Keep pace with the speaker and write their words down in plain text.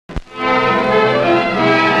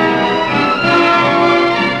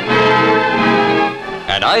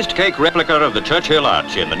iced cake replica of the Churchill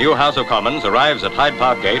arch in the new House of Commons arrives at Hyde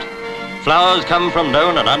Park Gate. Flowers come from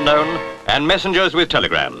known and unknown, and messengers with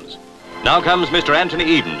telegrams. Now comes Mr. Anthony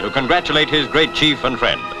Eden to congratulate his great chief and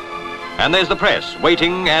friend. And there's the press,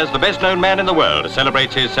 waiting as the best-known man in the world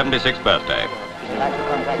celebrates his 76th birthday. I'd like to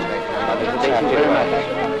congratulate you. Thank you very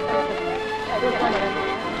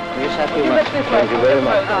much. Thank you very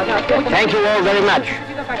much. Thank you all very much.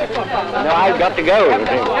 Now I've got to go.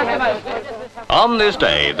 On this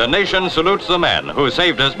day, the nation salutes the man who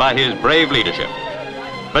saved us by his brave leadership.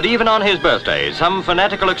 But even on his birthday, some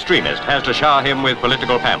fanatical extremist has to shower him with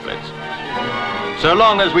political pamphlets. So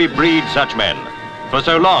long as we breed such men, for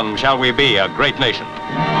so long shall we be a great nation.